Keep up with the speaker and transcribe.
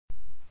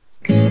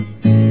People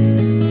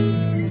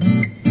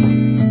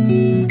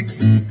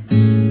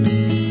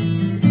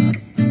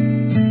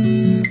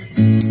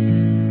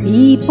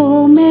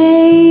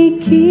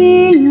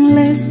making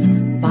lists,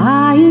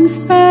 buying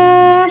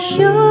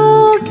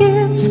special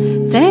gifts,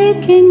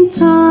 taking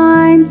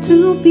time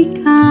to be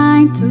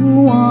kind to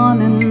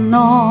one and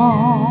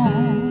all.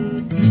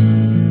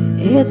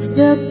 It's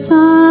the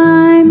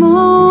time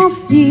of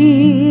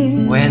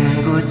year when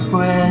good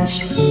friends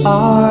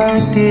are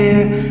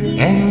there,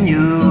 and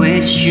you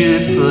wish you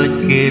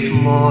could give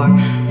more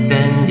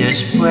than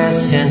just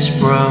presents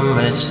from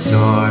a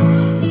store.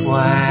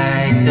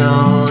 Why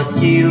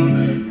don't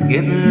you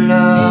give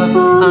love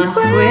on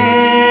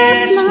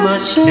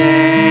Christmas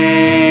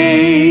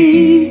Day?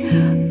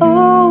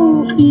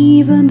 Oh,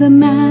 even the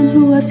man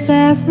who has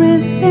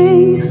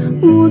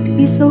everything would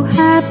be so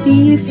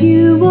happy if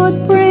you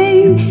would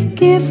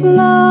give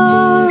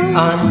love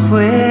on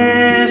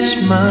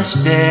Christmas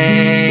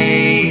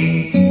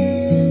Day.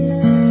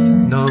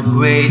 No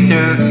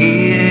greater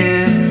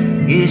gift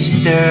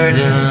is there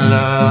than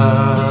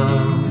love.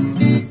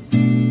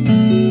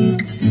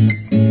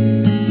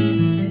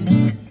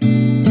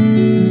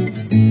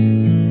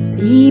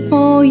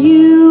 People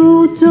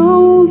you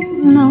don't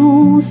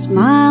know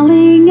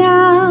smiling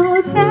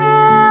out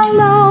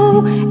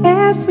hello.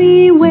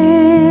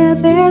 Everywhere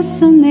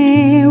there's an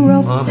air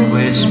of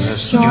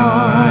Christmas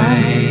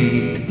joy.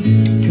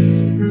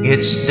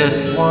 It's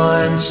that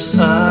once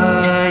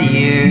a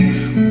year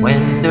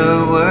when the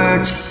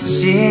word's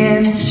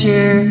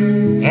sincere,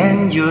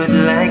 and you'd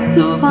like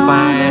to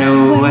find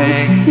a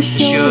way to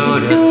show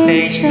the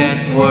things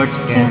that words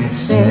can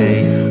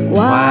say.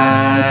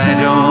 Why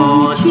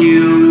don't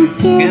you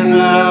give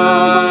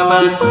love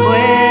on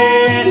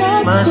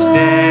Christmas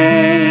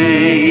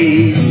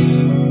Day?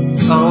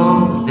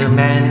 Oh, the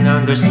man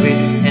on the street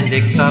and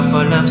the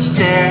couple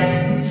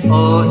upstairs.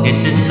 Oh,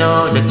 and to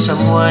know that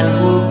someone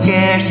who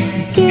cares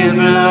give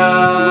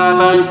love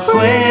on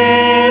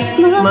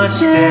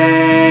Christmas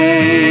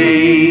Day.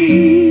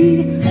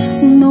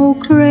 No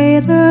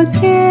greater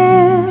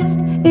gift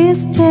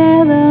is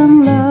there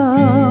than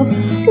love.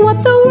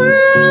 What the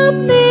world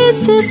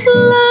needs is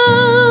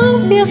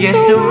love. Yes,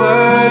 the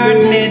world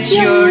needs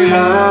your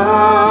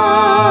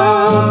love.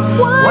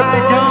 Why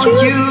don't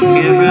you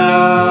give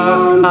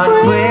love on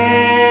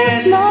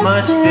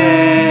Christmas Day?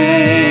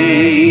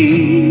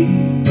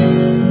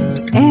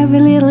 Every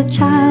little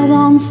child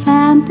on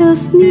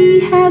Santa's knee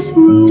has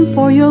room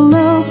for your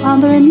love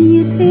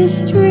underneath his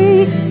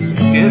tree.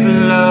 Give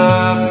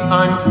love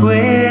on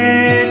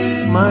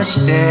Christmas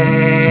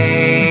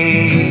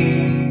Day.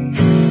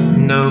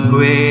 No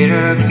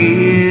greater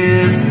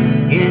gift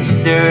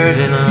is there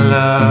than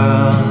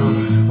love.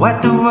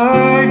 What the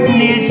world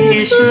needs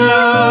is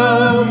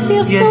love.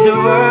 Yes, the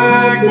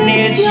world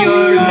needs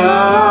your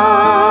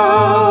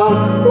love.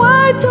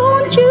 Why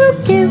don't you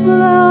give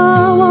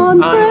love on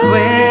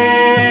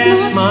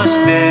Christmas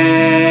Day?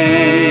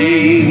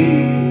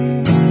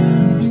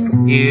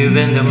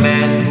 Even the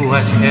man who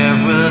has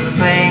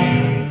everything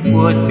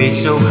would be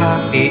so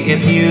happy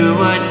if you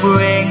would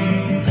bring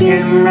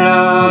him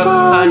love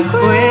on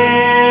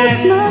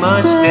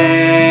Christmas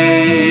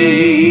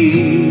Day.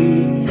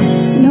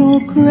 No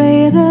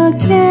greater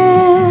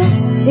gift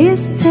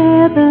is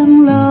there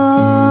than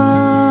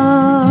love.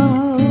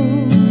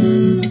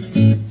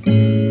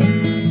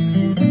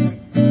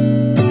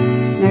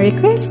 Merry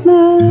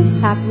Christmas,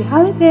 Happy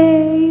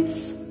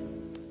Holidays.